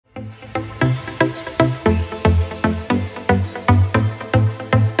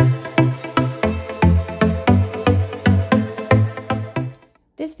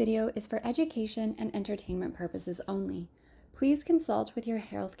This video is for education and entertainment purposes only. Please consult with your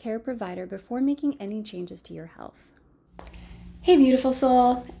healthcare provider before making any changes to your health. Hey beautiful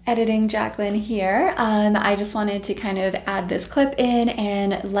soul, Editing Jacqueline here. I just wanted to kind of add this clip in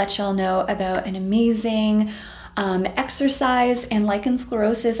and let y'all know about an amazing exercise and lichen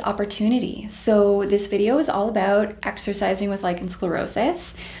sclerosus opportunity. So this video is all about exercising with lichen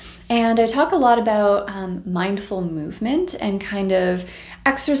sclerosus. And I talk a lot about mindful movement and kind of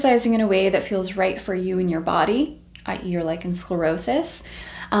exercising in a way that feels right for you and your body, i.e. your lichen sclerosus.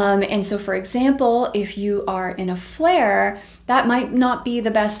 And so for example, if you are in a flare, that might not be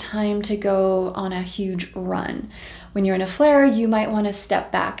the best time to go on a huge run. When you're in a flare, you might want to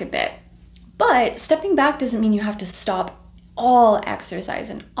step back a bit. But stepping back doesn't mean you have to stop all exercise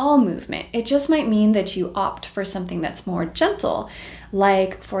and all movement. It just might mean that you opt for something that's more gentle,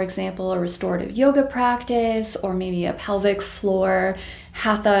 like for example, a restorative yoga practice, or maybe a pelvic floor,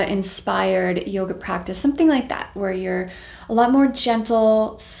 hatha inspired yoga practice, something like that, where you're a lot more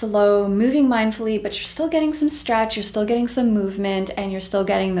gentle, slow, moving mindfully, but you're still getting some stretch, you're still getting some movement, and you're still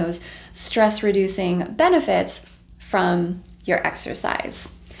getting those stress reducing benefits from your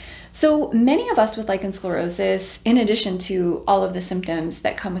exercise. So many of us with lichen sclerosus, in addition to all of the symptoms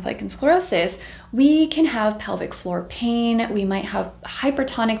that come with lichen sclerosus, we can have pelvic floor pain. We might have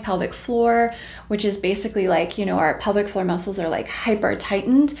hypertonic pelvic floor, which is basically like, you know, our pelvic floor muscles are like hyper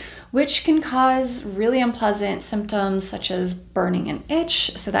tightened, which can cause really unpleasant symptoms such as burning and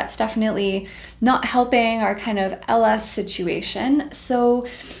itch. So that's definitely not helping our kind of LS situation. So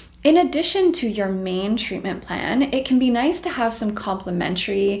in addition to your main treatment plan, it can be nice to have some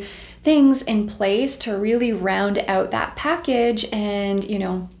complementary things in place to really round out that package and, you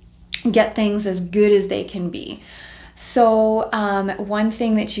know, get things as good as they can be. So one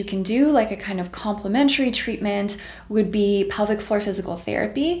thing that you can do, like a kind of complementary treatment, would be pelvic floor physical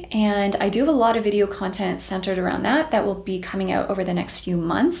therapy. And I do have a lot of video content centered around that will be coming out over the next few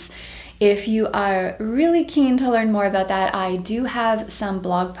months. If you are really keen to learn more about that, I do have some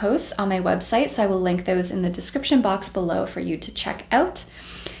blog posts on my website, so I will link those in the description box below for you to check out.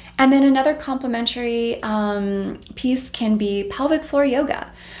 And then another complementary piece can be pelvic floor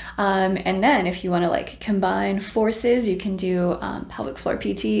yoga. And then if you want to like combine forces, you can do pelvic floor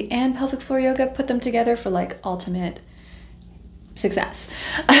PT and pelvic floor yoga, put them together for like ultimate success.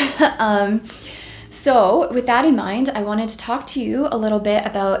 So with that in mind, I wanted to talk to you a little bit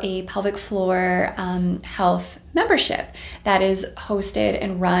about a pelvic floor health membership that is hosted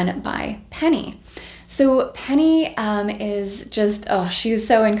and run by Penny. So Penny is just, oh, she's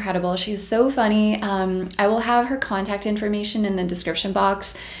so incredible. She's so funny. I will have her contact information in the description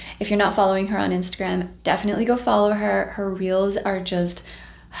box. If you're not following her on Instagram, definitely go follow her. Her reels are just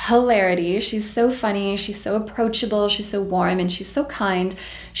hilarity. She's so funny, she's so approachable, she's so warm, and she's so kind.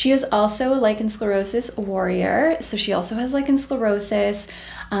 She is also a lichen sclerosus warrior, so she also has lichen sclerosus,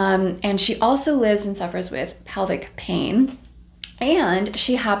 and she also lives and suffers with pelvic pain, and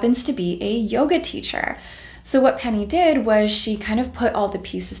she happens to be a yoga teacher. So what Penny did was she kind of put all the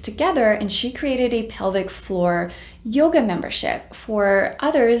pieces together and she created a pelvic floor yoga membership for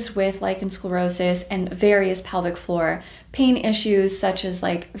others with lichen sclerosus and various pelvic floor pain issues such as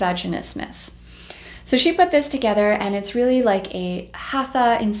like vaginismus. So she put this together and it's really like a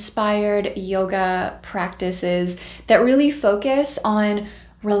hatha inspired yoga practices that really focus on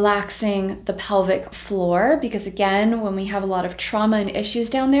relaxing the pelvic floor, because again, when we have a lot of trauma and issues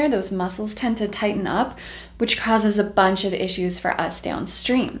down there, those muscles tend to tighten up, which causes a bunch of issues for us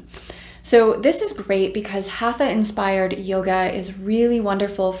downstream. So this is great because hatha inspired yoga is really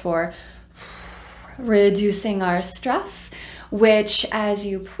wonderful for reducing our stress, which, as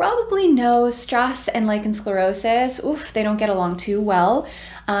you probably know, stress and lichen sclerosus, they don't get along too well.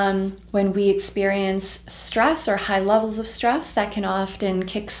 When we experience stress or high levels of stress, that can often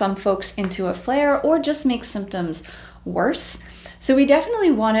kick some folks into a flare or just make symptoms worse. So we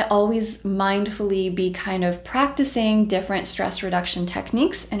definitely want to always mindfully be kind of practicing different stress reduction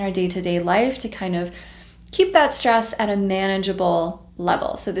techniques in our day-to-day life to kind of keep that stress at a manageable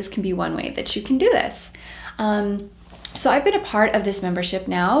level. So this can be one way that you can do this. So I've been a part of this membership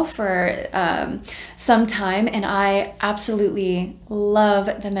now for some time, and I absolutely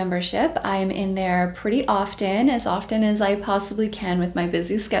love the membership. I'm in there pretty often as I possibly can with my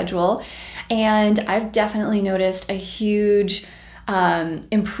busy schedule. And I've definitely noticed a huge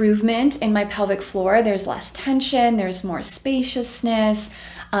improvement in my pelvic floor. There's less tension, there's more spaciousness.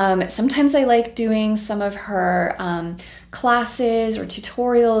 Sometimes I like doing some of her classes or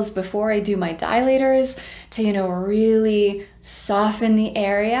tutorials before I do my dilators to, you know, really soften the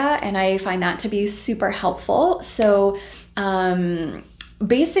area, and I find that to be super helpful. So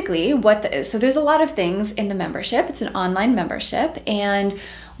basically so there's a lot of things in the membership. It's an online membership, and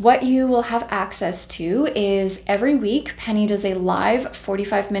what you will have access to is every week Penny does a live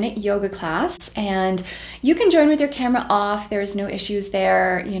 45-minute yoga class, and you can join with your camera off. There's no issues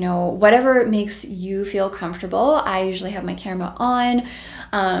there, you know, whatever makes you feel comfortable. I usually have my camera on.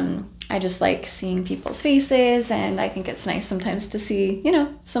 I just like seeing people's faces, and I think it's nice sometimes to see, you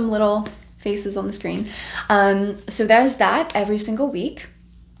know, some little faces on the screen. So there's that every single week.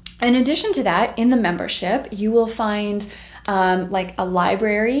 In addition to that, in the membership, you will find like a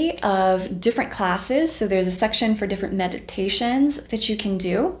library of different classes. So there's a section for different meditations that you can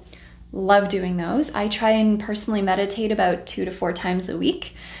do. Love doing those. I try and personally meditate about 2 to 4 times a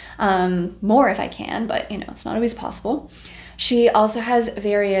week, more if I can, but you know, it's not always possible. She also has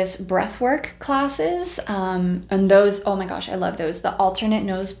various breathwork classes, and those, oh my gosh, I love those. The alternate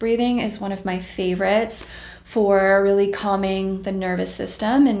nose breathing is one of my favorites for really calming the nervous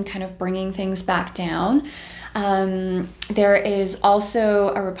system and kind of bringing things back down. There is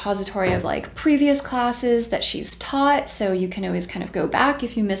also a repository of like previous classes that she's taught, so you can always kind of go back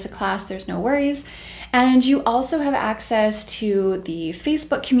if you miss a class, there's no worries. And you also have access to the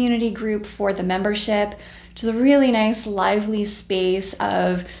Facebook community group for the membership, which is a really nice, lively space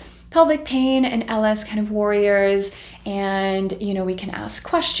of pelvic pain and LS kind of warriors. And, you know, we can ask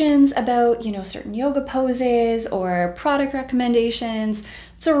questions about, you know, certain yoga poses or product recommendations.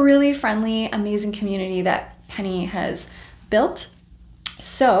 It's a really friendly, amazing community that Penny has built.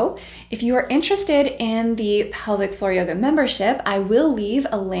 So if you are interested in the pelvic floor yoga membership, I will leave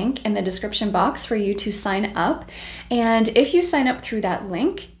a link in the description box for you to sign up. And if you sign up through that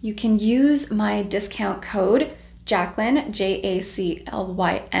link, you can use my discount code Jaclyn, Jaclyn,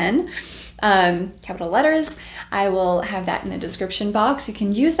 capital letters. I will have that in the description box. You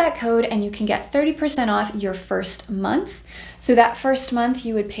can use that code and you can get 30% off your first month. So that first month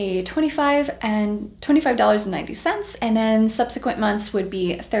you would pay $25.90, and then subsequent months would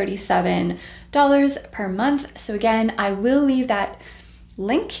be $37 per month. So again, I will leave that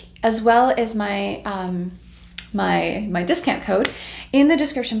link as well as my my discount code in the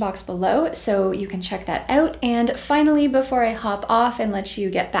description box below, so you can check that out. And finally, before I hop off and let you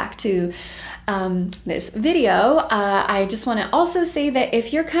get back to this video, I just want to also say that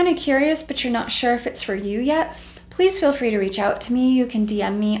if you're kind of curious but you're not sure if it's for you yet, please feel free to reach out to me. You can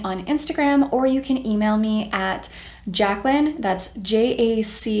DM me on Instagram, or you can email me at Jaclyn, that's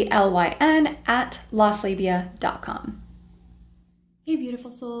Jaclyn, at LostLabia.com. Hey beautiful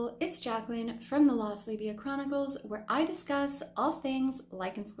soul, it's Jaclyn from the Labia Chronicles, where I discuss all things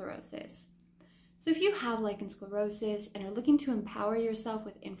lichen sclerosus. So if you have lichen sclerosus and are looking to empower yourself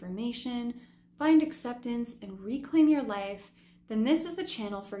with information, find acceptance, and reclaim your life, then this is the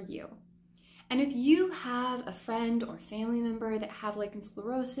channel for you. And if you have a friend or family member that have lichen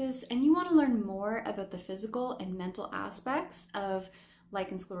sclerosus and you want to learn more about the physical and mental aspects of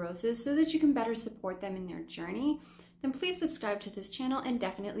lichen sclerosus so that you can better support them in their journey, then please subscribe to this channel and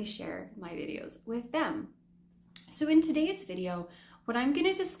definitely share my videos with them. So in today's video, what I'm going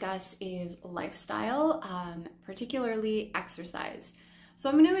to discuss is lifestyle, particularly exercise. So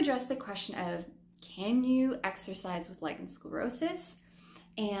I'm going to address the question of, can you exercise with lichen sclerosus,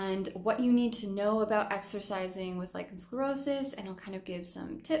 and what you need to know about exercising with lichen sclerosus, and I'll kind of give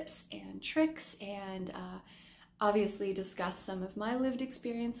some tips and tricks and obviously discuss some of my lived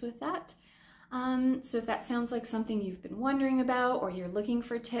experience with that. So if that sounds like something you've been wondering about, or you're looking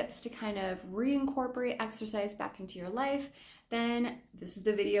for tips to kind of reincorporate exercise back into your life, then this is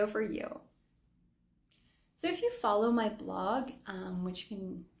the video for you. So if you follow my blog, which you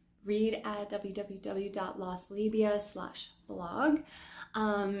can read at www.lostlabia.com/blog,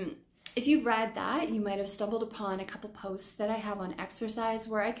 if you've read that, you might have stumbled upon a couple posts that I have on exercise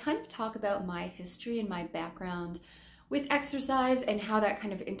where I kind of talk about my history and my background with exercise and how that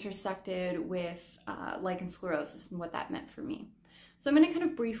kind of intersected with lichen sclerosus and what that meant for me. So I'm going to kind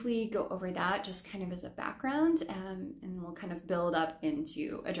of briefly go over that just kind of as a background, and we'll kind of build up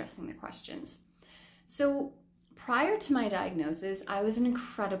into addressing the questions. So prior to my diagnosis, I was an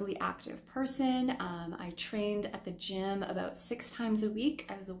incredibly active person. I trained at the gym about 6 times a week.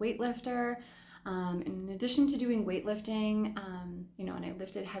 I was a weightlifter. In addition to doing weightlifting, you know, and I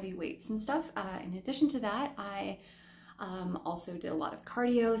lifted heavy weights and stuff, in addition to that, I Also did a lot of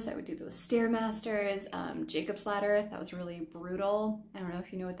cardio, so I would do those Stairmasters, Jacob's ladder. That was really brutal. I don't know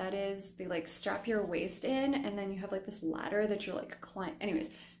if you know what that is. They like strap your waist in and then you have like this ladder that you're like climbing.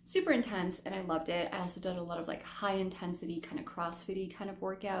 Anyways, super intense and I loved it. I also did a lot of like high intensity kind of CrossFit-y kind of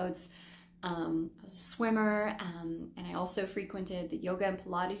workouts. I was a swimmer, and I also frequented the yoga and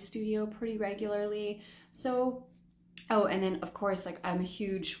Pilates studio pretty regularly. So, oh, and then of course, like I'm a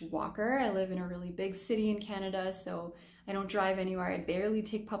huge walker. I live in a really big city in Canada, so I don't drive anywhere. I barely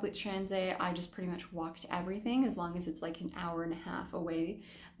take public transit. I just pretty much walk to everything. As long as it's like an hour and a half away,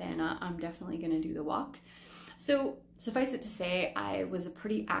 then I'm definitely gonna do the walk. So suffice it to say, I was a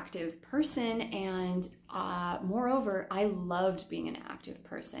pretty active person, and moreover, I loved being an active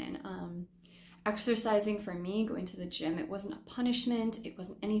person. Exercising for me, going to the gym, it wasn't a punishment. It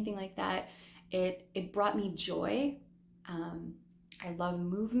wasn't anything like that. It brought me joy. I love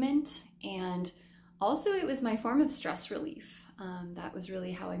movement, and also it was my form of stress relief. That was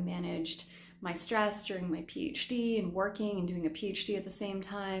really how I managed my stress during my PhD and working and doing a PhD at the same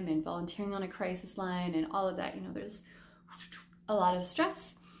time and volunteering on a crisis line and all of that. You know, there's a lot of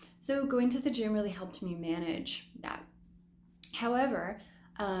stress. So going to the gym really helped me manage that. However,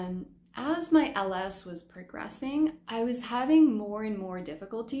 as my LS was progressing, I was having more and more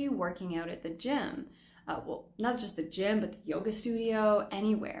difficulty working out at the gym. Well, not just the gym, but the yoga studio,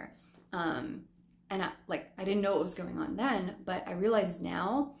 anywhere. And I didn't know what was going on then, but I realized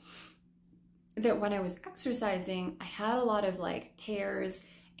now that when I was exercising, I had a lot of like tears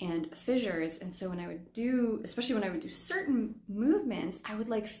and fissures. And so when I would do, especially when I would do certain movements, I would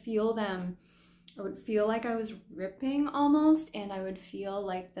like feel them. I would feel like I was ripping almost, and I would feel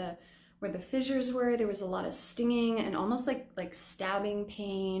like where the fissures were, there was a lot of stinging and almost like stabbing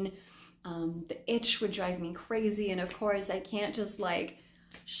pain. The itch would drive me crazy. And of course, I can't just like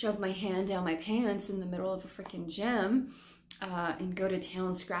shove my hand down my pants in the middle of a freaking gym and go to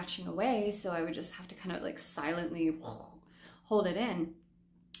town scratching away. So I would just have to kind of like silently hold it in.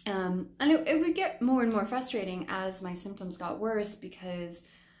 And it would get more and more frustrating as my symptoms got worse because,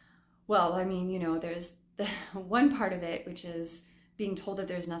 well, I mean, you know, there's the one part of it, which is being told that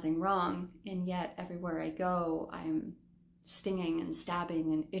there's nothing wrong, and yet everywhere I go, I'm stinging and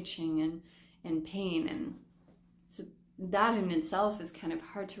stabbing and itching and pain. And so that in itself is kind of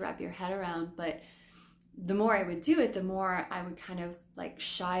hard to wrap your head around, but the more I would do it, the more I would kind of like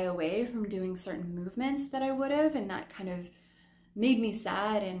shy away from doing certain movements that I would have, and that kind of made me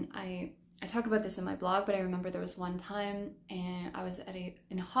sad. And I talk about this in my blog, but I remember there was one time and I was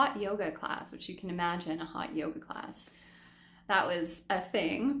in a hot yoga class, which you can imagine, a hot yoga class. That was a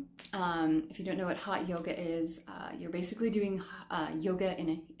thing. If you don't know what hot yoga is, you're basically doing yoga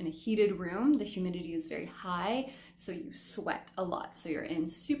in a heated room. The humidity is very high, so you sweat a lot. So you're in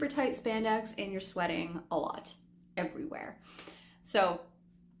super tight spandex and you're sweating a lot everywhere. So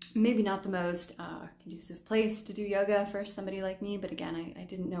maybe not the most conducive place to do yoga for somebody like me, but again, I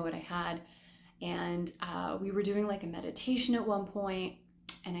didn't know what I had. And we were doing like a meditation at one point,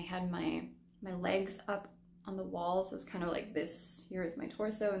 and I had my legs up on the walls. It was kind of like this. Here is my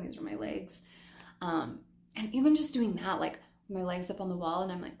torso and these are my legs. And even just doing that, like my legs up on the wall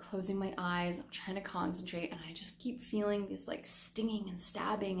and I'm like closing my eyes, I'm trying to concentrate, and I just keep feeling this like stinging and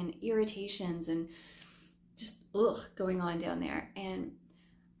stabbing and irritations and just going on down there. And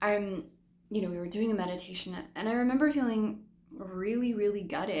we were doing a meditation, and I remember feeling really, really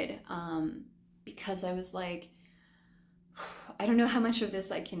gutted because I was like, I don't know how much of this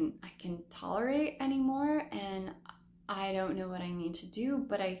I can tolerate anymore, and I don't know what I need to do,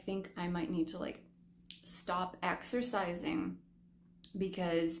 but I think I might need to like stop exercising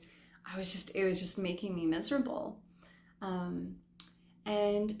because it was just making me miserable.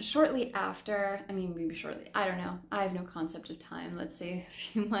 And shortly after, maybe shortly, I don't know, I have no concept of time, let's say a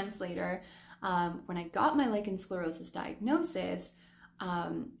few months later, when I got my lichen sclerosus diagnosis,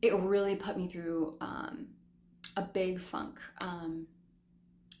 it really put me through a big funk.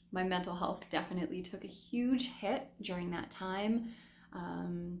 My mental health definitely took a huge hit during that time.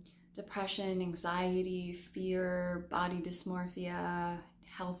 Depression, anxiety, fear, body dysmorphia,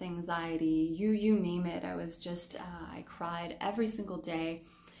 health anxiety, you name it. I was just, I cried every single day.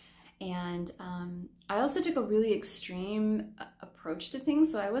 And I also took a really extreme approach to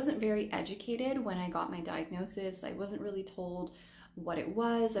things. So I wasn't very educated when I got my diagnosis. I wasn't really told what it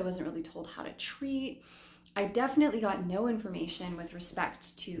was. I wasn't really told how to treat. I definitely got no information with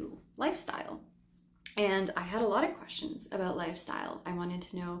respect to lifestyle. And I had a lot of questions about lifestyle. I wanted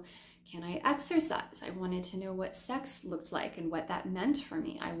to know, can I exercise? I wanted to know what sex looked like and what that meant for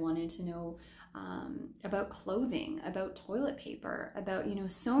me. I wanted to know about clothing, about toilet paper, about,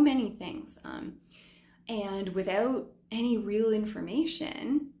 so many things. And without any real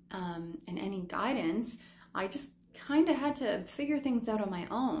information and any guidance. I just kind of had to figure things out on my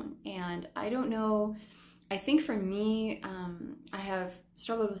own. And I don't know, I think for me, I have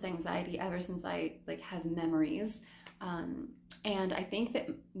struggled with anxiety ever since I have memories. And I think that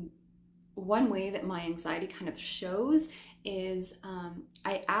one way that my anxiety kind of shows is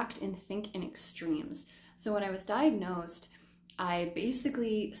I act and think in extremes. So when I was diagnosed, I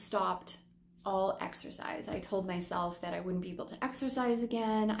basically stopped all exercise. I told myself that I wouldn't be able to exercise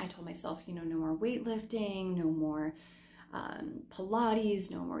again. I told myself, you know, no more weightlifting, no more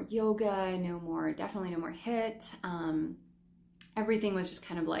Pilates, no more yoga, definitely no more HIIT. Everything was just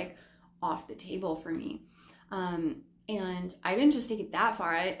kind of like off the table for me. And I didn't just take it that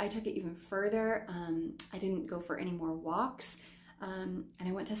far. I took it even further. I didn't go for any more walks. And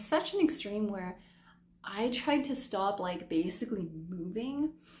I went to such an extreme where I tried to stop basically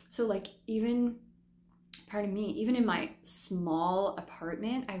moving. So even in my small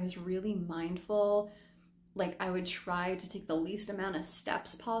apartment, I was really mindful. I would try to take the least amount of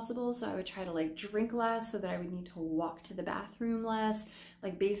steps possible. So I would try to drink less so that I would need to walk to the bathroom less.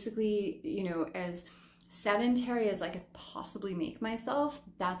 Basically, you know, as sedentary as I could possibly make myself,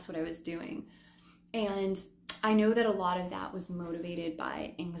 that's what I was doing. And I know that a lot of that was motivated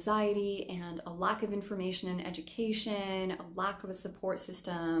by anxiety and a lack of information and education, a lack of a support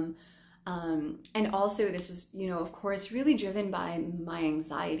system. And also this was, you know, of course, really driven by my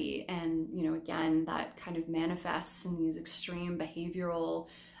anxiety. And, you know, again, that kind of manifests in these extreme behavioral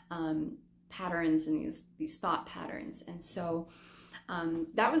patterns and these thought patterns. And so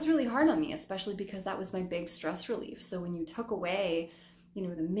that was really hard on me, especially because that was my big stress relief. So when you took away, you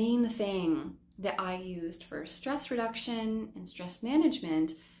know, the main thing that I used for stress reduction and stress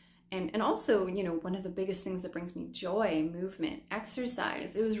management, and also, you know, one of the biggest things that brings me joy, movement,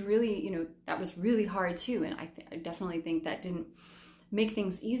 exercise, it was really, you know, that was really hard too. And I definitely think that didn't make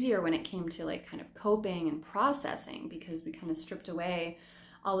things easier when it came to kind of coping and processing, because we kind of stripped away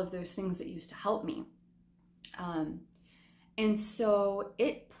all of those things that used to help me. And so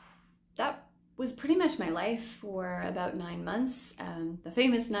that was pretty much my life for about 9 months, the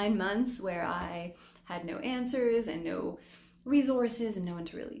famous 9 months where I had no answers and no resources and no one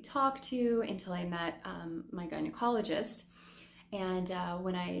to really talk to until I met my gynecologist. And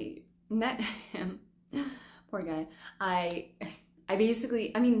when I met him, poor guy, I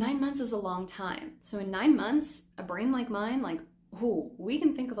basically, I mean, 9 months is a long time. So in 9 months, a brain like mine, we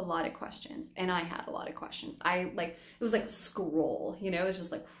can think of a lot of questions. And I had a lot of questions. It was like scroll, you know, it was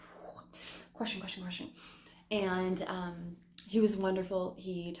just like question. And he was wonderful.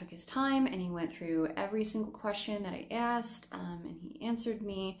 He took his time and he went through every single question that I asked, and he answered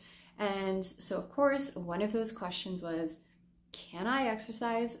me. And so of course, one of those questions was, can I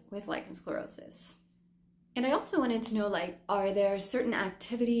exercise with lichen sclerosus? And I also wanted to know, are there certain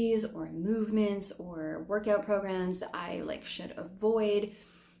activities or movements or workout programs that I should avoid?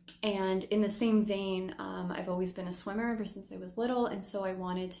 And in the same vein, I've always been a swimmer ever since I was little. And so I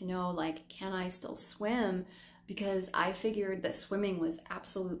wanted to know, can I still swim? Because I figured that swimming was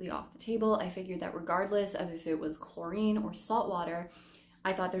absolutely off the table. I figured that regardless of if it was chlorine or salt water,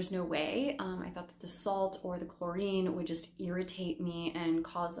 I thought there's no way. I thought that the salt or the chlorine would just irritate me and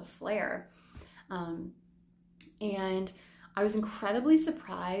cause a flare. And I was incredibly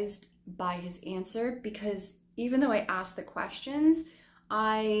surprised by his answer, because even though I asked the questions,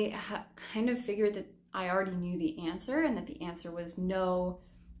 I kind of figured that I already knew the answer, and that the answer was no,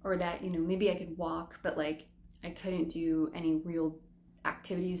 or that, you know, maybe I could walk, but I couldn't do any real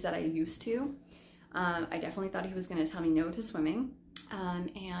activities that I used to. I definitely thought he was going to tell me no to swimming.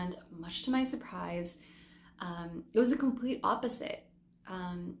 And much to my surprise, it was the complete opposite.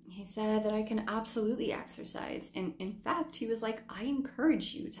 He said that I can absolutely exercise. And in fact, he was like, I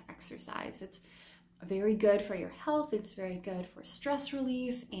encourage you to exercise. It's very good for your health. It's very good for stress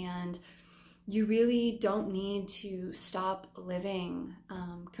relief. And you really don't need to stop living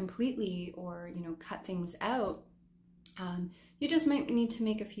completely, or, you know, cut things out. You just might need to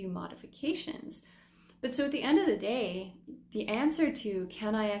make a few modifications. But so at the end of the day, the answer to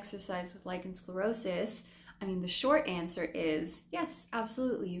can I exercise with lichen sclerosus, I mean, the short answer is yes,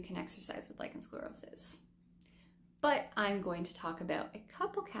 absolutely, you can exercise with lichen sclerosus. But I'm going to talk about a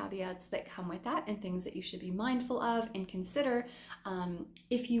couple caveats that come with that, and things that you should be mindful of and consider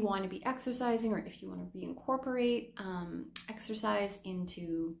if you want to be exercising, or if you want to reincorporate exercise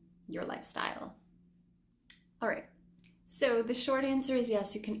into your lifestyle. All right, so the short answer is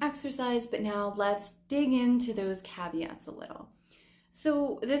yes, you can exercise, but now let's dig into those caveats a little.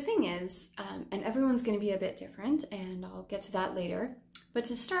 So the thing is, and everyone's going to be a bit different, and I'll get to that later, but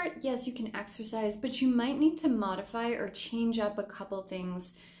to start, yes, you can exercise, but you might need to modify or change up a couple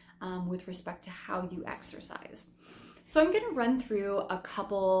things with respect to how you exercise. So I'm going to run through a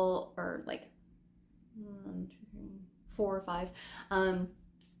couple, or like 1, 2, 3, 4 or 5,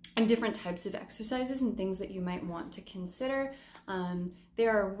 and different types of exercises and things that you might want to consider.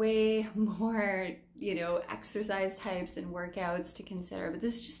 There are way more, you know, exercise types and workouts to consider, but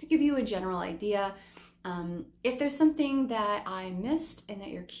this is just to give you a general idea. If there's something that I missed and that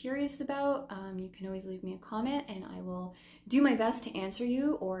you're curious about, you can always leave me a comment and I will do my best to answer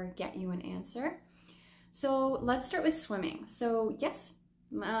you or get you an answer. So let's start with swimming. So yes,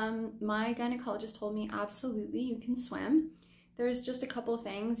 my gynecologist told me absolutely you can swim. There's just a couple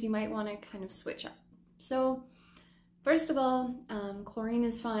things you might want to kind of switch up. So first of all, chlorine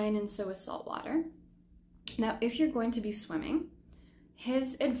is fine and so is salt water. Now, if you're going to be swimming,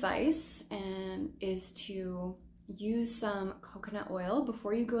 his advice is to use some coconut oil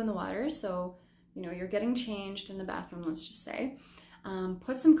before you go in the water. So, you know, you're getting changed in the bathroom, let's just say.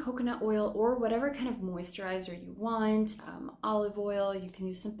 Put some coconut oil or whatever kind of moisturizer you want, olive oil. You can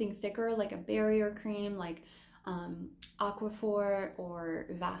use something thicker like a barrier cream, like Aquaphor or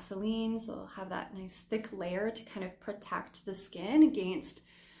Vaseline. So it'll have that nice thick layer to kind of protect the skin against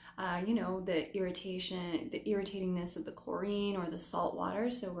you know, the irritatingness of the chlorine or the salt water.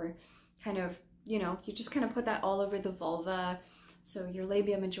 So we're kind of, you know, you just kind of put that all over the vulva. So your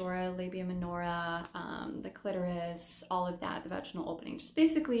labia majora, labia minora, the clitoris, all of that, the vaginal opening, just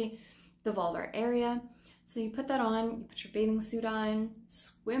basically the vulvar area. So you put that on, you put your bathing suit on,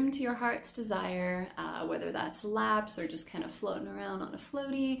 swim to your heart's desire, whether that's laps or just kind of floating around on a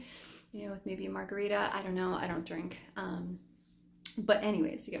floaty, you know, with maybe a margarita. I don't know, I don't drink. But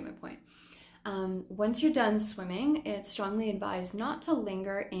anyways, you get my point. Once you're done swimming, it's strongly advised not to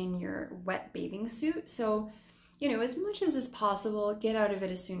linger in your wet bathing suit. So, you know, as much as is possible, get out of it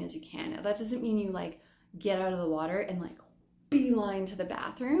as soon as you can. Now, that doesn't mean you like get out of the water and like beeline to the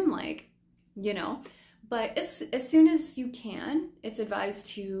bathroom, like, you know, but as soon as you can, it's advised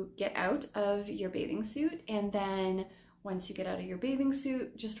to get out of your bathing suit. And then once you get out of your bathing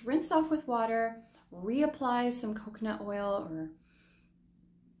suit, just rinse off with water, reapply some coconut oil or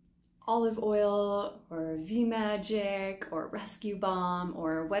olive oil or V-Magic or Rescue Balm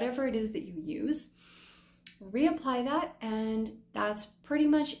or whatever it is that you use. Reapply that, and that's pretty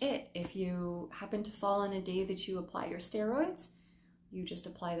much it. If you happen to fall on a day that you apply your steroids, you just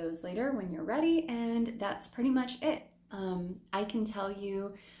apply those later when you're ready, and that's pretty much it. I can tell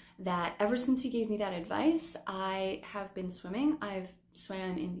you that ever since he gave me that advice, I have been swimming. I've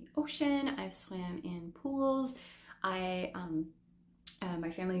swam in the ocean, I've swam in pools. My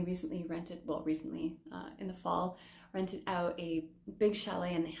family recently rented, in the fall, rented out a big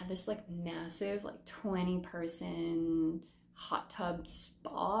chalet, and they had this like massive, like 20-person hot tub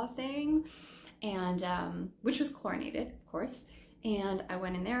spa thing, and which was chlorinated, of course. And I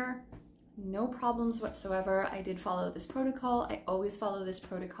went in there, no problems whatsoever. I did follow this protocol. I always follow this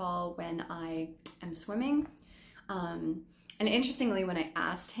protocol when I am swimming. And interestingly, when I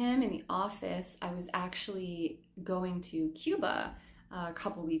asked him in the office, I was actually going to Cuba a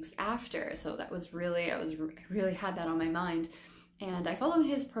couple weeks after. So that was really, I really had that on my mind. And I followed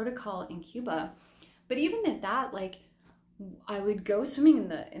his protocol in Cuba. But even at that, like, I would go swimming in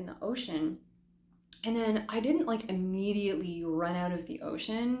the ocean, and then I didn't like immediately run out of the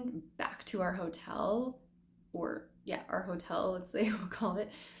ocean back to our hotel, or yeah, our hotel, let's say we'll call it,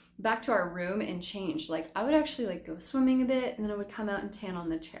 back to our room and change. Like, I would actually like go swimming a bit, and then I would come out and tan on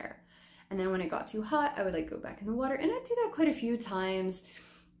the chair. And then when it got too hot, I would like go back in the water, and I'd do that quite a few times,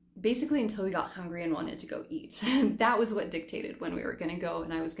 basically until we got hungry and wanted to go eat. That was what dictated when we were gonna go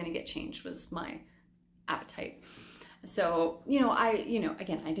and I was gonna get changed, was my appetite. So,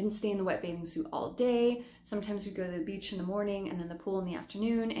 again, I didn't stay in the wet bathing suit all day. Sometimes we'd go to the beach in the morning and then the pool in the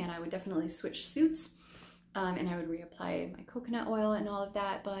afternoon, and I would definitely switch suits. And I would reapply my coconut oil and all of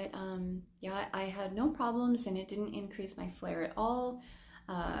that. But yeah, I had no problems, and it didn't increase my flare at all.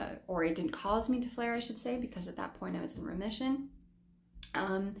 Or it didn't cause me to flare, I should say, because at that point I was in remission.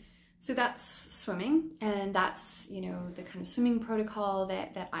 So that's swimming, and that's, you know, the kind of swimming protocol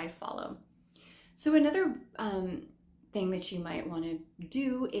that I follow. So another thing that you might want to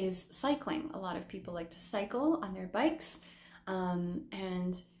do is cycling. A lot of people like to cycle on their bikes,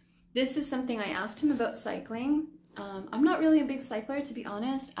 and this is something I asked him about cycling. I'm not really a big cycler, to be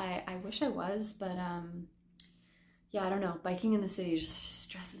honest. I wish I was, but yeah, I don't know. Biking in the city just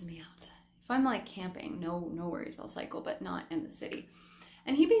stresses me out. If I'm like camping, no worries, I'll cycle, but not in the city.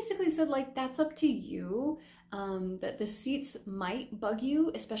 And he basically said, like, that's up to you, that the seats might bug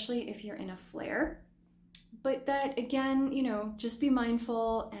you, especially if you're in a flare. But that, again, you know, just be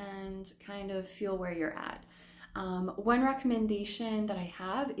mindful and kind of feel where you're at. One recommendation that I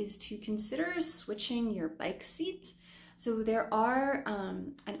have is to consider switching your bike seat. So there are,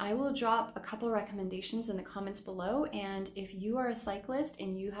 and I will drop a couple recommendations in the comments below, and if you are a cyclist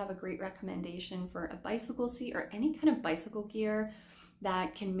and you have a great recommendation for a bicycle seat or any kind of bicycle gear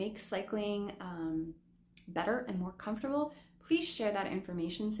that can make cycling better and more comfortable, please share that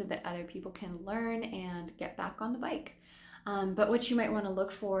information so that other people can learn and get back on the bike. But what you might want to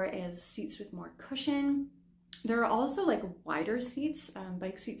look for is seats with more cushion. There are also like wider seats.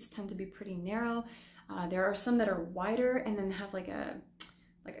 Bike seats tend to be pretty narrow. There are some that are wider and then have like a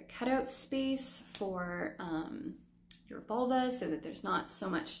cutout space for your vulva so that there's not so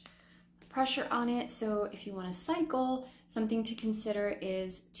much pressure on it. So if you want to cycle, something to consider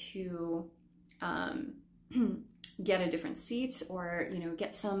is to get a different seat, or, you know,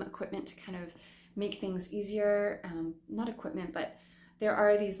 get some equipment to kind of make things easier. Not equipment, but there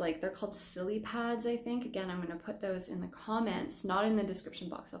are these, like, they're called silly pads, I think. Again, I'm going to put those in the comments, not in the description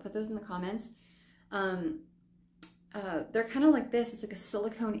box. I'll put those in the comments. They're kind of like this. It's like a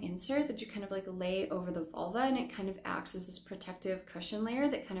silicone insert that you kind of like lay over the vulva, and it kind of acts as this protective cushion layer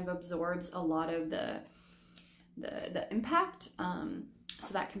that kind of absorbs a lot of the impact.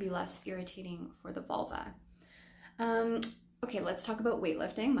 So that can be less irritating for the vulva. Okay, let's talk about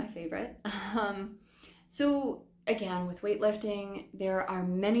weightlifting, my favorite. So again, with weightlifting, there are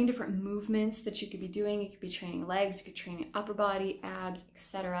many different movements that you could be doing. You could be training legs, you could train upper body, abs,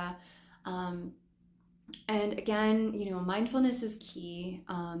 etc. And again, you know, mindfulness is key.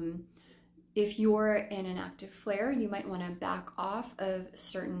 If you're in an active flare, you might want to back off of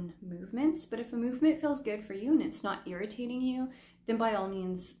certain movements, but if a movement feels good for you and it's not irritating you, then by all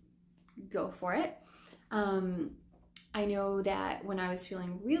means, go for it. I know that when I was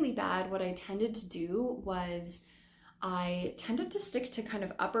feeling really bad, what I tended to do was I tended to stick to kind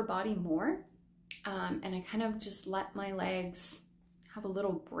of upper body more, and I kind of just let my legs have a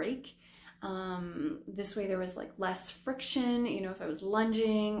little break. This way there was like less friction, you know, if I was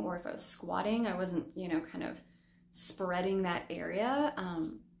lunging or if I was squatting, I wasn't, you know, kind of spreading that area.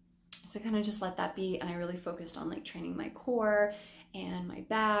 So I kind of just let that be, and I really focused on like training my core and my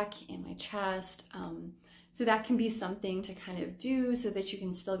back and my chest. So that can be something to kind of do so that you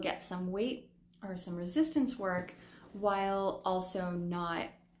can still get some weight or some resistance work while also not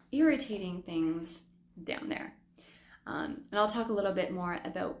irritating things down there. And I'll talk a little bit more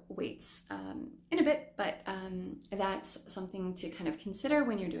about weights in a bit, but that's something to kind of consider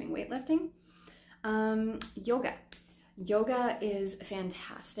when you're doing weightlifting. Yoga. Yoga is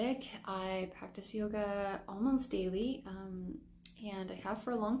fantastic. I practice yoga almost daily, and I have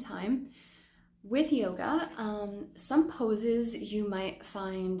for a long time. With yoga, some poses you might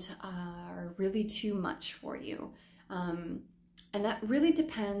find are really too much for you. And that really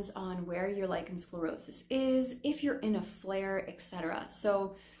depends on where your lichen sclerosus is, if you're in a flare, etc.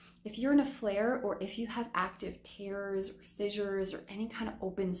 So if you're in a flare, or if you have active tears or fissures or any kind of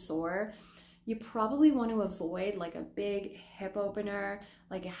open sore, you probably want to avoid like a big hip opener,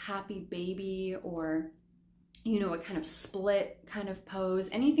 like a happy baby, or, you know, a kind of split kind of pose,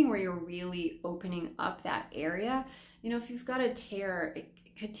 anything where you're really opening up that area. You know, if you've got a tear, it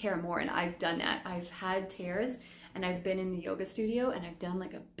could tear more, and I've done that. I've had tears, and I've been in the yoga studio and I've done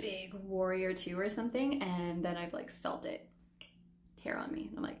like a big warrior two or something, and then I've like felt it tear on me.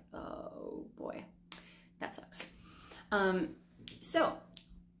 And I'm like, oh boy, that sucks. So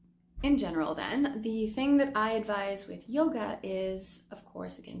in general then, the thing that I advise with yoga is, of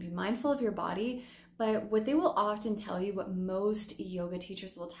course, again, be mindful of your body, but what they will often tell you, what most yoga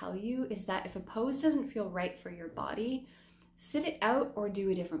teachers will tell you, is that if a pose doesn't feel right for your body, sit it out or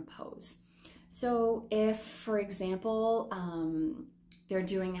do a different pose. So if, for example, they're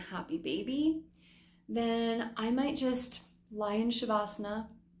doing a happy baby, then I might just lie in Shavasana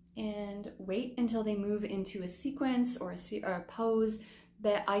and wait until they move into a sequence or a pose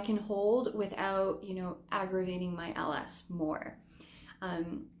that I can hold without, you know, aggravating my LS more.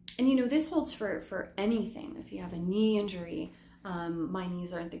 And, you know, this holds for anything. If you have a knee injury, my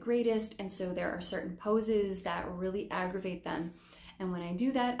knees aren't the greatest, and so there are certain poses that really aggravate them. And when I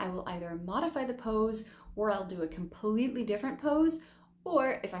do that, I will either modify the pose, or I'll do a completely different pose,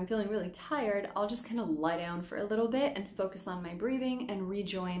 or if I'm feeling really tired, I'll just kind of lie down for a little bit and focus on my breathing and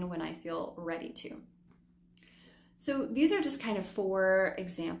rejoin when I feel ready to. So these are just kind of 4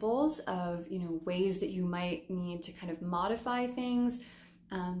 examples of, you know, ways that you might need to kind of modify things.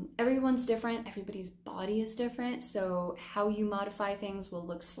 Everyone's different, everybody's body is different, so how you modify things will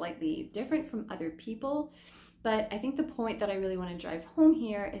look slightly different from other people. But I think the point that I really want to drive home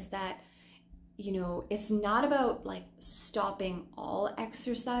here is that, you know, it's not about like stopping all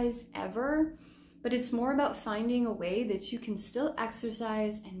exercise ever, but it's more about finding a way that you can still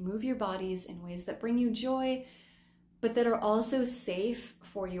exercise and move your bodies in ways that bring you joy, but that are also safe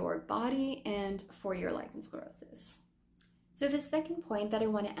for your body and for your lichen sclerosus. So the second point that I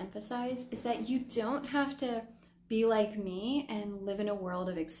want to emphasize is that you don't have to be like me and live in a world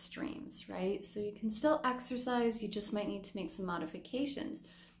of extremes, right? So you can still exercise, you just might need to make some modifications.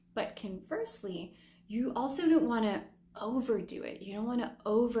 But conversely, you also don't want to overdo it. You don't want to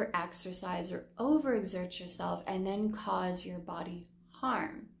over exercise or overexert yourself and then cause your body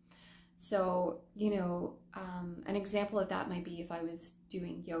harm. So, you know, an example of that might be if I was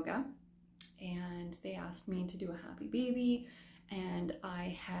doing yoga and they asked me to do a happy baby and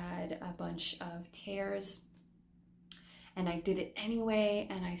I had a bunch of tears and I did it anyway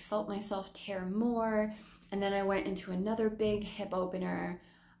and I felt myself tear more, and then I went into another big hip opener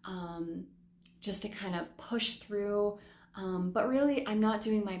just to kind of push through, but really I'm not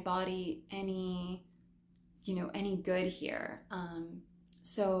doing my body any good here.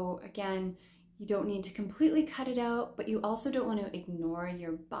 So again, you don't need to completely cut it out, but you also don't want to ignore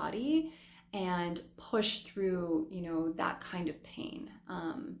your body and push through, you know, that kind of pain.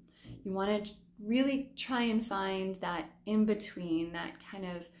 You want to really try and find that in between, that kind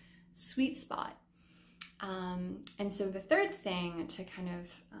of sweet spot. And so the third thing to kind of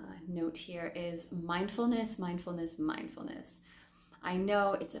note here is mindfulness, mindfulness, mindfulness. I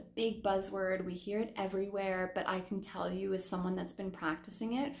know it's a big buzzword, we hear it everywhere, but I can tell you as someone that's been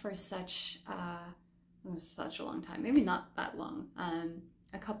practicing it for such a long time, maybe not that long,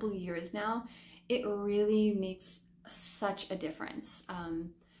 a couple of years now, it really makes such a difference.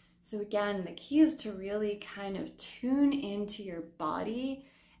 So again, the key is to really kind of tune into your body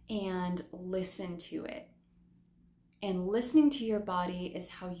and listen to it. And listening to your body is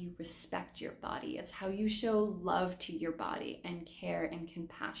how you respect your body. It's how you show love to your body and care and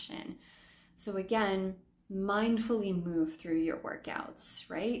compassion. So again, mindfully move through your workouts,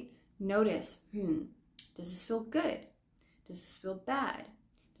 right? Notice, does this feel good? Does this feel bad?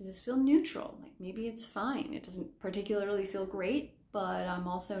 Does this feel neutral? Like maybe it's fine. It doesn't particularly feel great, but I'm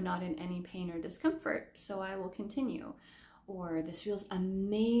also not in any pain or discomfort, so I will continue. Or this feels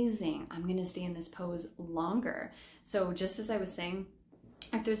amazing, I'm gonna stay in this pose longer. So just as I was saying,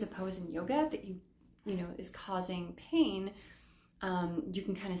 if there's a pose in yoga that you know is causing pain, you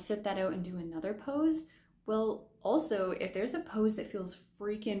can kind of sit that out and do another pose. Well, also, if there's a pose that feels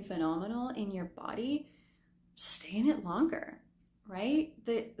freaking phenomenal in your body, stay in it longer, right?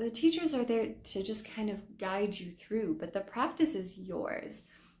 The teachers are there to just kind of guide you through, but the practice is yours.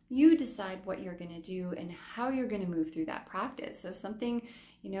 You decide what you're going to do and how you're going to move through that practice. So if something,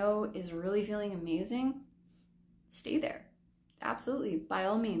 you know, is really feeling amazing, stay there. Absolutely, by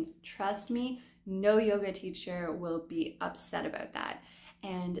all means. Trust me, no yoga teacher will be upset about that.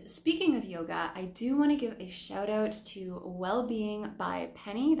 And speaking of yoga, I do want to give a shout out to Wellbeing by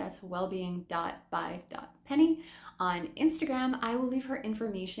Penny. That's wellbeing.by.penny on Instagram. I will leave her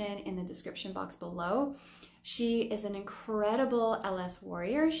information in the description box below. She is an incredible LS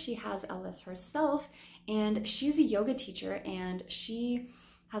warrior. She has LS herself, and she's a yoga teacher, and she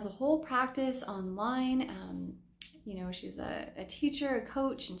has a whole practice online. You know, she's a teacher, a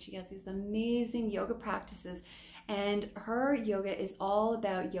coach, and she has these amazing yoga practices. And her yoga is all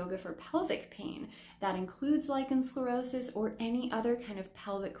about yoga for pelvic pain. That includes lichen sclerosus or any other kind of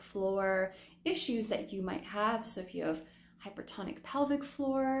pelvic floor issues that you might have. So if you have hypertonic pelvic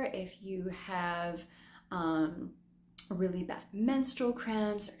floor, if you have really bad menstrual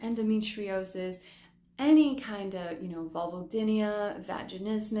cramps or endometriosis, any kind of, you know, vulvodynia,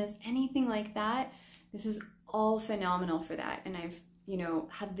 vaginismus, anything like that, this is all phenomenal for that. And I've, you know,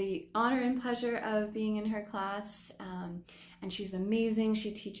 had the honor and pleasure of being in her class, and she's amazing.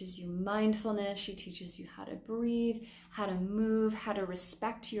 She teaches you mindfulness, she teaches you how to breathe, how to move, how to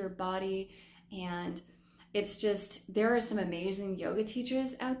respect your body, and it's just, there are some amazing yoga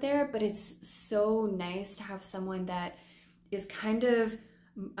teachers out there, but it's so nice to have someone that is kind of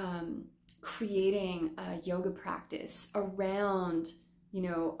creating a yoga practice around, you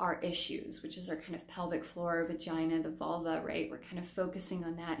know, our issues, which is our kind of pelvic floor, vagina, the vulva, right? We're kind of focusing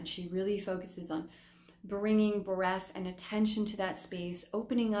on that, and she really focuses on bringing breath and attention to that space,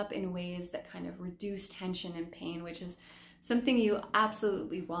 opening up in ways that kind of reduce tension and pain, which is something you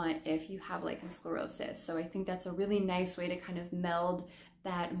absolutely want if you have lichen sclerosus. So I think that's a really nice way to kind of meld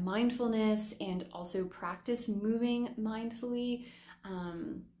that mindfulness and also practice moving mindfully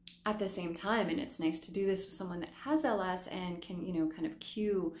at the same time. And it's nice to do this with someone that has LS and can, you know, kind of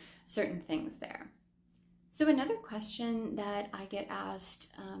cue certain things there. So another question that I get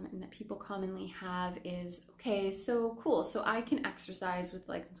asked and that people commonly have is, okay, so cool, so I can exercise with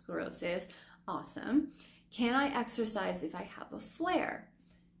lichen sclerosus, awesome. Can I exercise if I have a flare?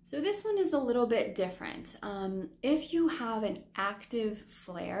 So this one is a little bit different. If you have an active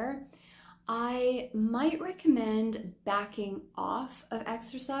flare, I might recommend backing off of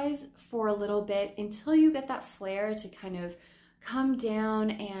exercise for a little bit until you get that flare to kind of come down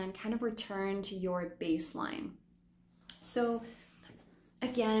and kind of return to your baseline. So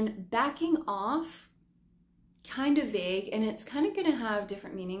again, backing off, kind of vague, and it's kind of going to have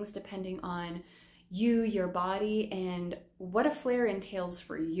different meanings depending on you, your body, and what a flare entails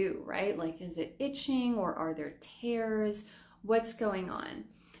for you, right? Like, is it itching or are there tears? What's going on?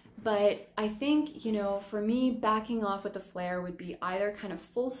 But I think, you know, for me, backing off with a flare would be either kind of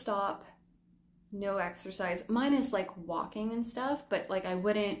full stop, no exercise. Mine is like walking and stuff, but like I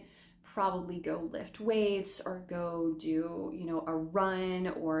wouldn't probably go lift weights or go do, you know, a run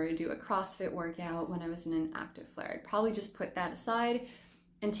or do a CrossFit workout when I was in an active flare. I'd probably just put that aside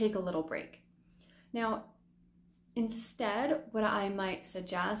and take a little break. Now, instead, what I might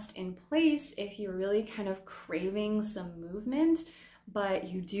suggest in place, if you're really kind of craving some movement, but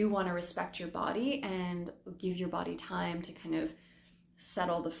you do want to respect your body and give your body time to kind of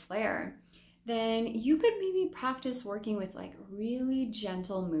settle the flare, then you could maybe practice working with like really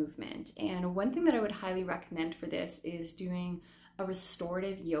gentle movement. And one thing that I would highly recommend for this is doing a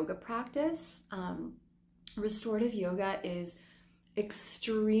restorative yoga practice. Restorative yoga is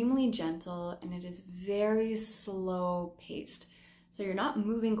extremely gentle and it is very slow paced. So you're not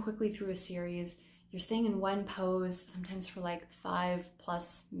moving quickly through a series. You're staying in one pose, sometimes for like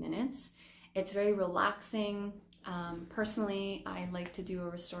 5+ minutes. It's very relaxing. Personally, I like to do a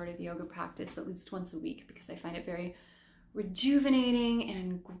restorative yoga practice at least once a week because I find it very rejuvenating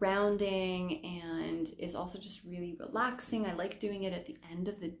and grounding and is also just really relaxing. I like doing it at the end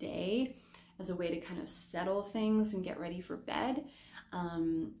of the day as a way to kind of settle things and get ready for bed.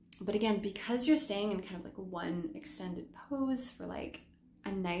 But again, because you're staying in kind of like one extended pose for like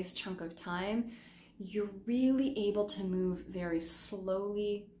a nice chunk of time, you're really able to move very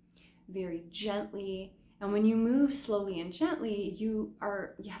slowly, very gently. And when you move slowly and gently, you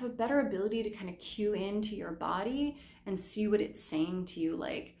have a better ability to kind of cue into your body and see what it's saying to you,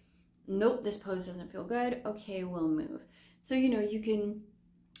 like, nope, this pose doesn't feel good. Okay, we'll move. So, you know, you can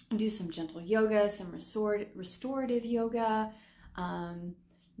do some gentle yoga, some restorative yoga.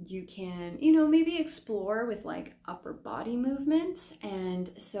 You can, you know, maybe explore with like upper body movement.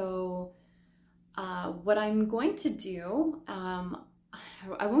 And so what I'm going to do,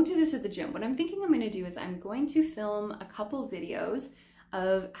 I won't do this at the gym. What I'm thinking I'm going to do is I'm going to film a couple videos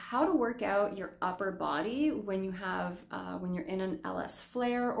of how to work out your upper body when you have, when you're in an LS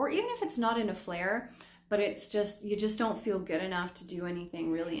flare, or even if it's not in a flare, but it's just, you just don't feel good enough to do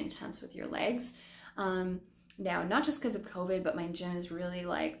anything really intense with your legs. Now, not just because of COVID, but my gym is really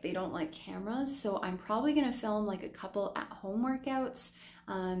like, they don't like cameras. So I'm probably going to film like a couple at-home workouts.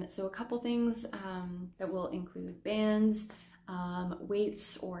 So a couple things that will include bands,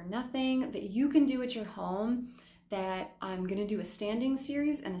 weights or nothing that you can do at your home, that I'm going to do a standing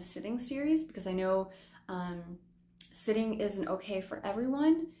series and a sitting series because I know sitting isn't okay for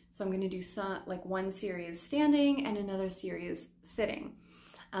everyone. So I'm going to do like one series standing and another series sitting,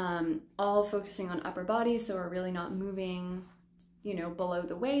 all focusing on upper body. So we're really not moving, you know, below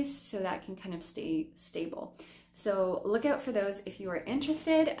the waist, so that can kind of stay stable. So look out for those if you are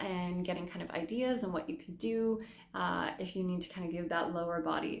interested in getting kind of ideas on what you can do if you need to kind of give that lower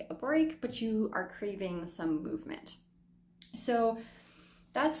body a break, but you are craving some movement. So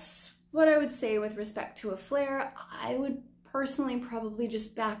that's what I would say with respect to a flare. I would personally probably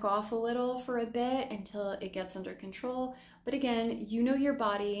just back off a little for a bit until it gets under control. But again, you know your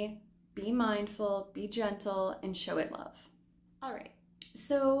body, be mindful, be gentle, and show it love. All right.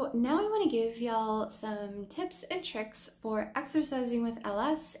 So now I want to give y'all some tips and tricks for exercising with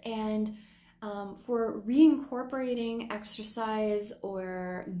LS and for reincorporating exercise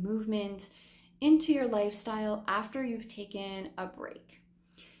or movement into your lifestyle after you've taken a break.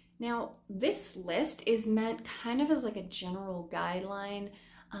 Now, this list is meant kind of as like a general guideline.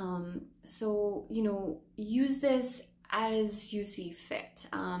 So, you know, use this as you see fit.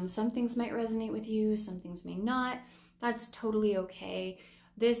 Some things might resonate with you, some things may not. That's totally okay.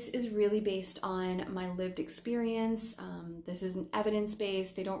 This is really based on my lived experience. This isn't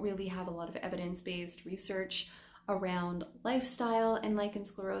evidence-based. They don't really have a lot of evidence-based research around lifestyle and lichen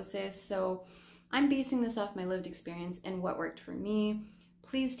sclerosis. So I'm basing this off my lived experience and what worked for me.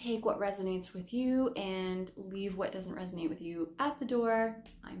 Please take what resonates with you and leave what doesn't resonate with you at the door.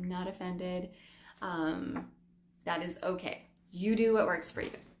 I'm not offended. That is okay. You do what works for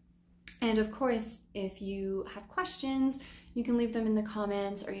you. And of course, if you have questions, you can leave them in the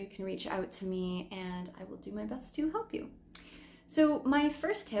comments or you can reach out to me and I will do my best to help you. So my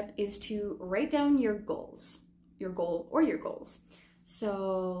first tip is to write down your goals, your goal or your goals.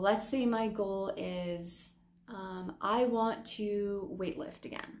 So let's say my goal is, I want to weightlift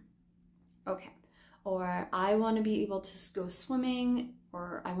again. Okay. Or I want to be able to go swimming,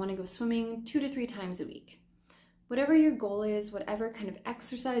 or I want to go swimming 2 to 3 times a week. Whatever your goal is, whatever kind of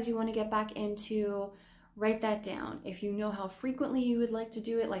exercise you want to get back into, write that down. If you know how frequently you would like to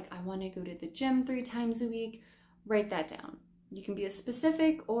do it, like I want to go to the gym 3 times a week, write that down. You can be as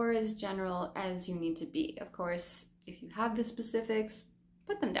specific or as general as you need to be. Of course, if you have the specifics,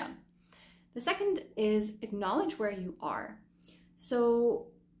 put them down. The second is acknowledge where you are. So,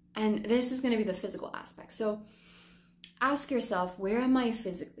 and this is going to be the physical aspect. So ask yourself, where am I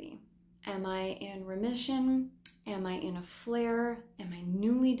physically? Am I in remission? Am I in a flare? Am I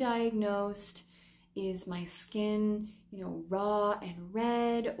newly diagnosed? Is my skin, raw and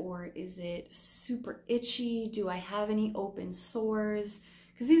red, or is it super itchy? Do I have any open sores?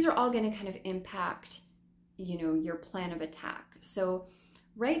 Because these are all going to kind of impact, your plan of attack. So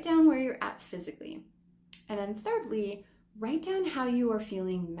write down where you're at physically. And then thirdly, write down how you are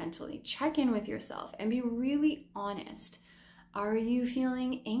feeling mentally. Check in with yourself and be really honest. Are you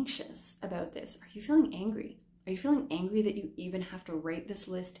feeling anxious about this? Are you feeling angry? Are you feeling angry that you even have to write this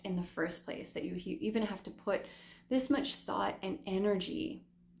list in the first place, that you even have to put this much thought and energy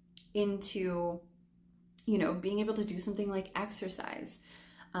into, being able to do something like exercise?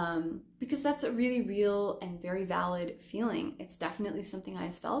 Because that's a really real and very valid feeling. It's definitely something I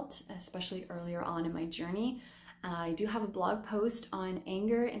felt, especially earlier on in my journey. I do have a blog post on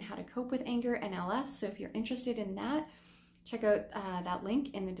anger and how to cope with anger and LS. So if you're interested in that, check out that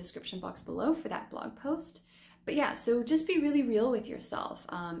link in the description box below for that blog post. But yeah, so just be really real with yourself.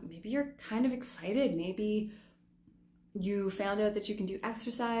 Maybe you're kind of excited. Maybe you found out that you can do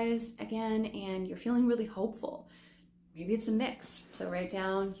exercise again and you're feeling really hopeful. Maybe it's a mix. So write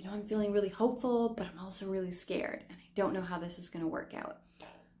down, I'm feeling really hopeful, but I'm also really scared and I don't know how this is going to work out.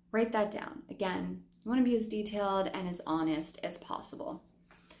 Write that down. Again, you want to be as detailed and as honest as possible.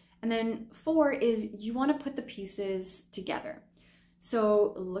 And then 4 is you want to put the pieces together.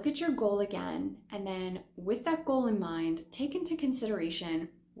 So look at your goal again, and then with that goal in mind, take into consideration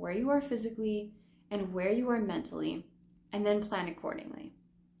where you are physically and where you are mentally, and then plan accordingly.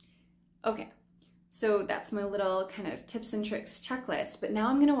 Okay, so that's my little kind of tips and tricks checklist, but now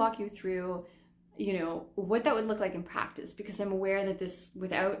I'm going to walk you through, what that would look like in practice, because I'm aware that this,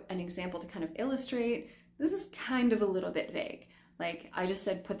 without an example to kind of illustrate, this is kind of a little bit vague. Like I just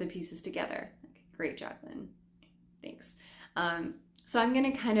said, put the pieces together. Okay, great, Jacqueline. Thanks. So I'm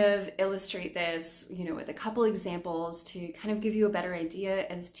going to kind of illustrate this, with a couple examples to kind of give you a better idea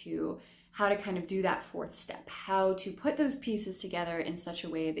as to how to kind of do that 4th step, how to put those pieces together in such a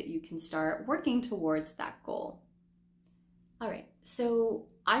way that you can start working towards that goal. All right, so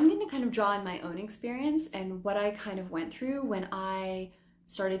I'm going to kind of draw on my own experience and what I kind of went through when I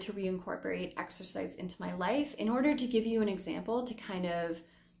started to reincorporate exercise into my life in order to give you an example to kind of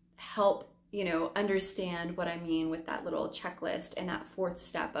help understand what I mean with that little checklist and that 4th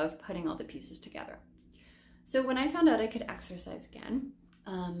step of putting all the pieces together. So when I found out I could exercise again,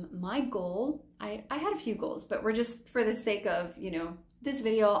 my goal, I had a few goals, but we're just, for the sake of, this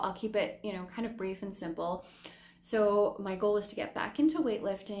video, I'll keep it, kind of brief and simple. So my goal was to get back into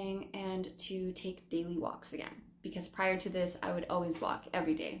weightlifting and to take daily walks again, because prior to this, I would always walk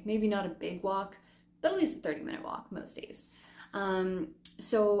every day. Maybe not a big walk, but at least a 30-minute walk most days.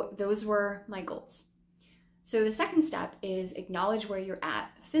 So those were my goals. So the second step is acknowledge where you're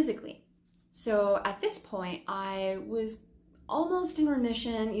at physically. So at this point, I was almost in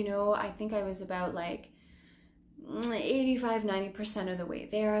remission. I think I was about like 85–90% of the way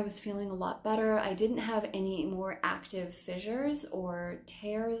there. I was feeling a lot better. I didn't have any more active fissures or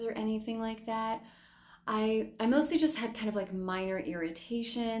tears or anything like that. I mostly just had kind of like minor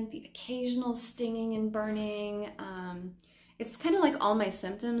irritation, the occasional stinging and burning. It's kind of like all my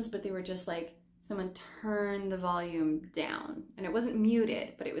symptoms, but they were just like someone turned the volume down, and it wasn't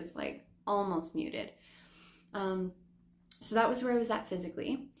muted, but it was like almost muted. So that was where I was at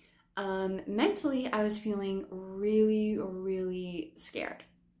physically. Mentally, I was feeling really, really scared.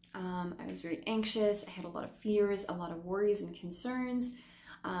 I was very anxious. I had a lot of fears, a lot of worries and concerns.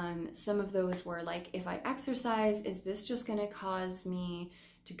 Some of those were like, if I exercise, is this just gonna cause me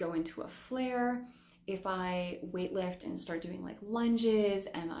to go into a flare? If I weightlift and start doing like lunges,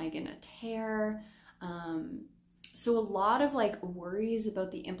 am I gonna tear? So a lot of like worries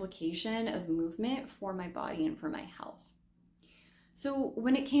about the implication of movement for my body and for my health. So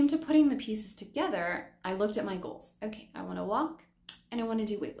when it came to putting the pieces together, I looked at my goals. Okay, I want to walk and I want to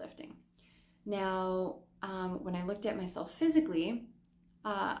do weightlifting. Now, when I looked at myself physically,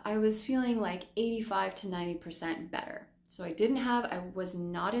 I was feeling like 85 to 90% better. So I was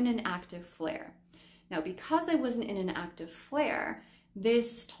not in an active flare. Now, because I wasn't in an active flare,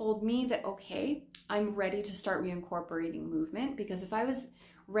 this told me that, okay, I'm ready to start reincorporating movement, because if I was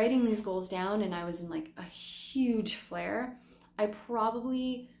writing these goals down and I was in like a huge flare, I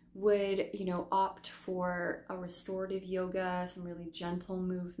probably would, opt for a restorative yoga, some really gentle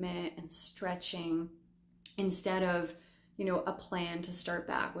movement and stretching, instead of, a plan to start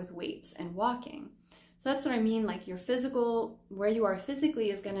back with weights and walking. So that's what I mean, like where you are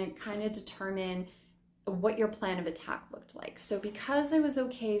physically is going to kind of determine what your plan of attack looked like. So because I was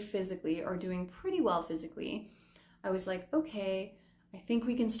okay physically, or doing pretty well physically, I was like, okay, I think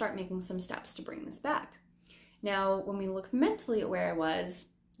we can start making some steps to bring this back. Now, when we look mentally at where I was,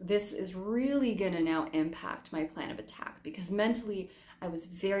 this is really gonna now impact my plan of attack, because mentally I was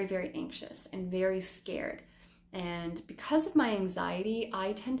very, very anxious and very scared. And because of my anxiety,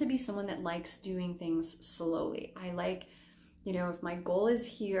 I tend to be someone that likes doing things slowly. I like, if my goal is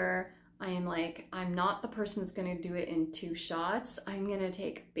here, I'm not the person that's gonna do it in 2 shots. I'm gonna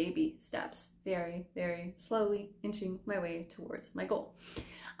take baby steps, very, very slowly, inching my way towards my goal.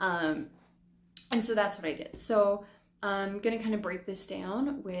 And so that's what I did. So I'm gonna kind of break this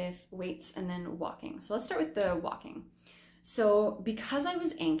down with weights and then walking. So let's start with the walking. So because I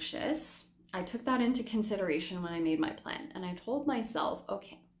was anxious, I took that into consideration when I made my plan. And I told myself,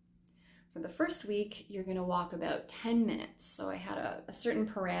 okay, for the first week, you're gonna walk about 10 minutes. So I had a certain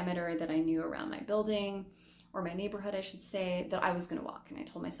parameter that I knew around my building, or my neighborhood, I should say, that I was gonna walk. And I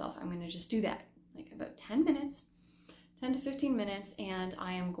told myself, I'm gonna just do that, like about 10 minutes, 10 to 15 minutes, and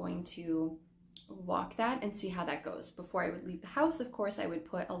I am going to walk that and see how that goes. Before I would leave the house, of course, I would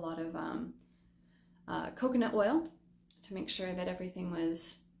put a lot of coconut oil to make sure that everything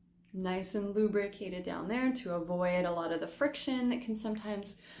was nice and lubricated down there, to avoid a lot of the friction that can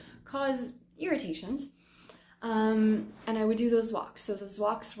sometimes cause irritations. And I would do those walks. So those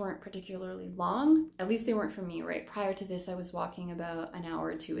walks weren't particularly long, at least they weren't for me, right? Prior to this, I was walking about an hour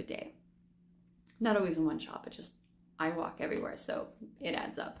or 2 a day. Not always in one shot, but just I walk everywhere, so it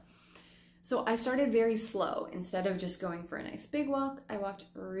adds up. So I started very slow. Instead of just going for a nice big walk, I walked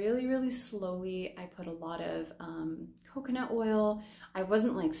really, really slowly. I put a lot of coconut oil. I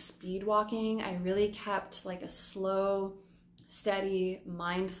wasn't like speed walking. I really kept like a slow, steady,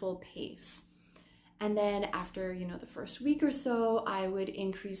 mindful pace. And then after, the first week or so, I would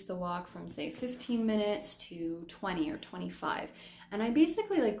increase the walk from say 15 minutes to 20 or 25. And I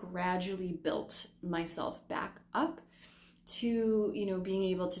basically like gradually built myself back up to, being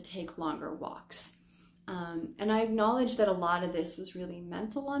able to take longer walks. And I acknowledge that a lot of this was really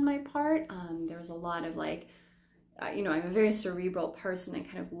mental on my part. There was a lot of like, I'm a very cerebral person. I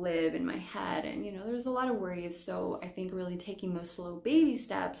kind of live in my head, and, there's a lot of worries. So I think really taking those slow baby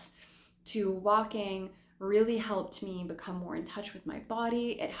steps to walking really helped me become more in touch with my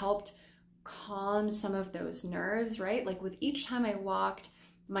body. It helped calm some of those nerves, right? Like with each time I walked,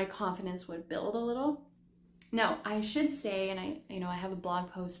 my confidence would build a little. Now, I should say, and I have a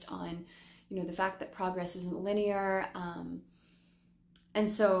blog post on, the fact that progress isn't linear. And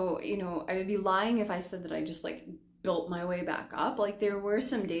so, I would be lying if I said that I just like built my way back up. Like there were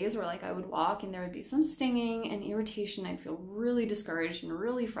some days where like I would walk and there would be some stinging and irritation. I'd feel really discouraged and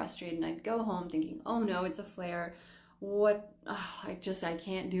really frustrated, and I'd go home thinking, oh no, it's a flare. I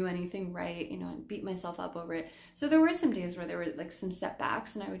can't do anything right, and beat myself up over it. So there were some days where there were like some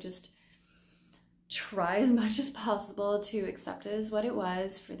setbacks, and I would just try as much as possible to accept it as what it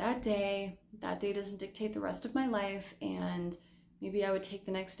was for that day. That day doesn't dictate the rest of my life, and maybe I would take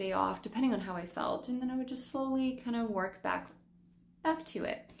the next day off depending on how I felt, and then I would just slowly kind of work back to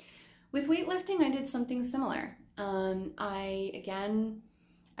it. With weightlifting, I did something similar. I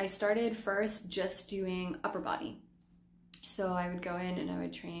started first just doing upper body. So I would go in and I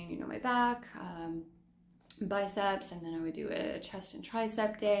would train, my back, biceps, and then I would do a chest and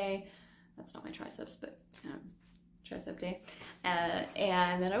tricep day. That's not my triceps, but tricep day.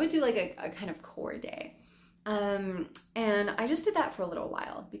 And then I would do like a kind of core day. And I just did that for a little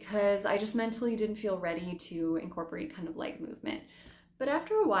while because I just mentally didn't feel ready to incorporate kind of leg movement. But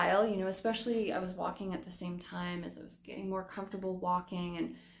after a while, you know, especially I was walking at the same time as I was getting more comfortable walking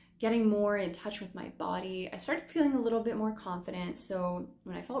and getting more in touch with my body, I started feeling a little bit more confident. So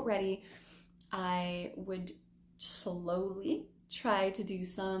when I felt ready, I would slowly try to do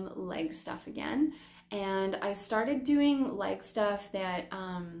some leg stuff again. And I started doing leg stuff that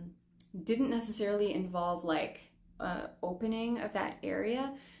didn't necessarily involve like opening of that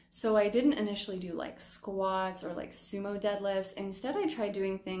area. So I didn't initially do like squats or like sumo deadlifts. Instead, I tried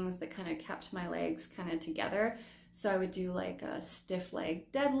doing things that kind of kept my legs kind of together. So I would do like a stiff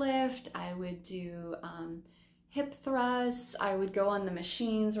leg deadlift. I would do hip thrusts. I would go on the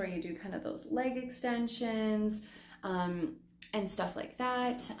machines where you do kind of those leg extensions and stuff like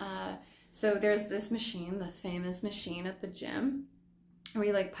that. So there's this machine, the famous machine at the gym, where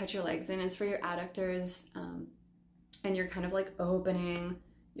you like put your legs in. It's for your adductors, and you're kind of like opening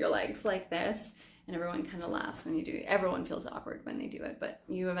your legs like this, and everyone kind of laughs when you do it. Everyone feels awkward when they do it, but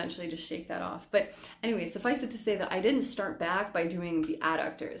you eventually just shake that off. But anyway, suffice it to say that I didn't start back by doing the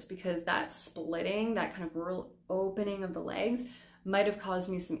adductors, because that splitting, that kind of real opening of the legs might have caused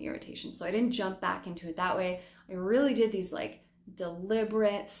me some irritation. So I didn't jump back into it that way. I really did these like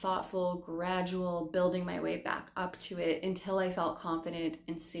deliberate, thoughtful, gradual building my way back up to it until I felt confident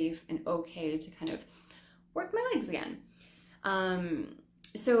and safe and okay to kind of work my legs again.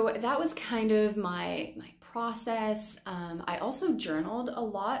 So that was kind of my process. I also journaled a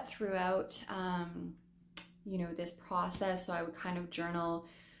lot throughout, you know, this process. So I would kind of journal,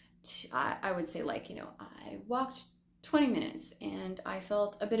 I would say like, you know, I walked 20 minutes and I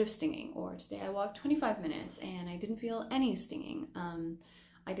felt a bit of stinging, or today I walked 25 minutes and I didn't feel any stinging.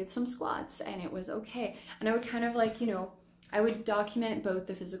 I did some squats and it was okay. And I would kind of like, you know, I would document both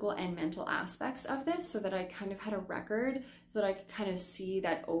the physical and mental aspects of this so that I kind of had a record, so that I could kind of see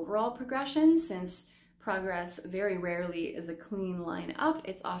that overall progression, since progress very rarely is a clean line up.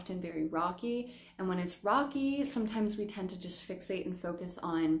 It's often very rocky. And when it's rocky, sometimes we tend to just fixate and focus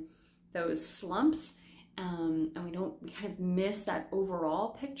on those slumps. And we kind of miss that overall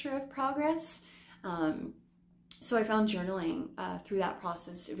picture of progress. So I found journaling through that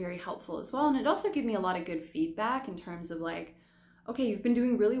process very helpful as well. And it also gave me a lot of good feedback in terms of like, okay, you've been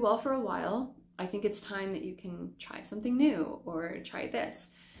doing really well for a while. I think it's time that you can try something new or try this.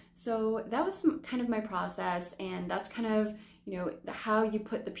 So that was kind of my process. And that's kind of, you know, how you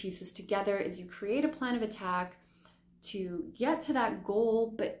put the pieces together is you create a plan of attack to get to that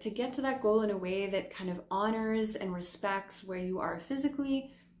goal, but to get to that goal in a way that kind of honors and respects where you are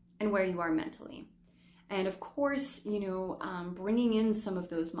physically and where you are mentally. And of course, you know, bringing in some of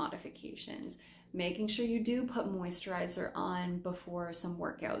those modifications, making sure you do put moisturizer on before some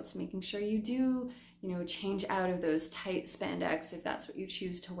workouts, making sure you do, you know, change out of those tight spandex if that's what you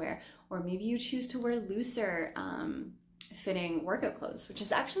choose to wear, or maybe you choose to wear looser fitting workout clothes, which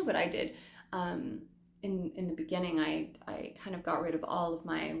is actually what I did. In the beginning, I kind of got rid of all of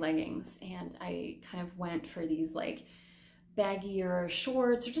my leggings and I kind of went for these like baggier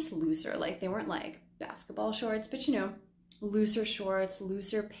shorts, or just looser, like they weren't like basketball shorts, but you know, looser shorts,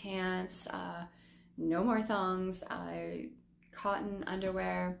 looser pants, no more thongs, cotton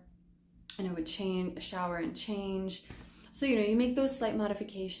underwear, and I would shower and change. So, you know, you make those slight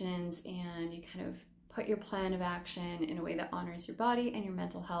modifications and you kind of put your plan of action in a way that honors your body and your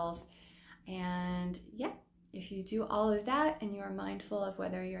mental health. And yeah, if you do all of that and you are mindful of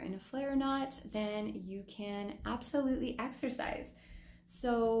whether you're in a flare or not, then you can absolutely exercise.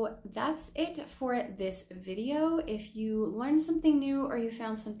 So that's it for this video. If you learned something new, or you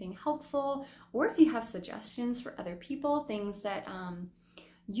found something helpful, or if you have suggestions for other people, things that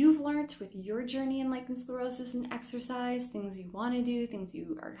you've learned with your journey in lichen sclerosus and exercise, things you want to do, things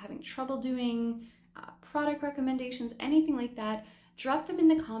you are having trouble doing, product recommendations, anything like that, drop them in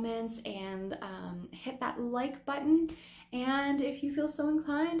the comments and hit that like button. And if you feel so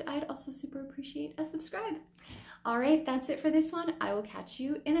inclined, I'd also super appreciate a subscribe. All right, that's it for this one. I will catch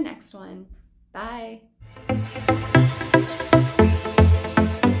you in the next one. Bye.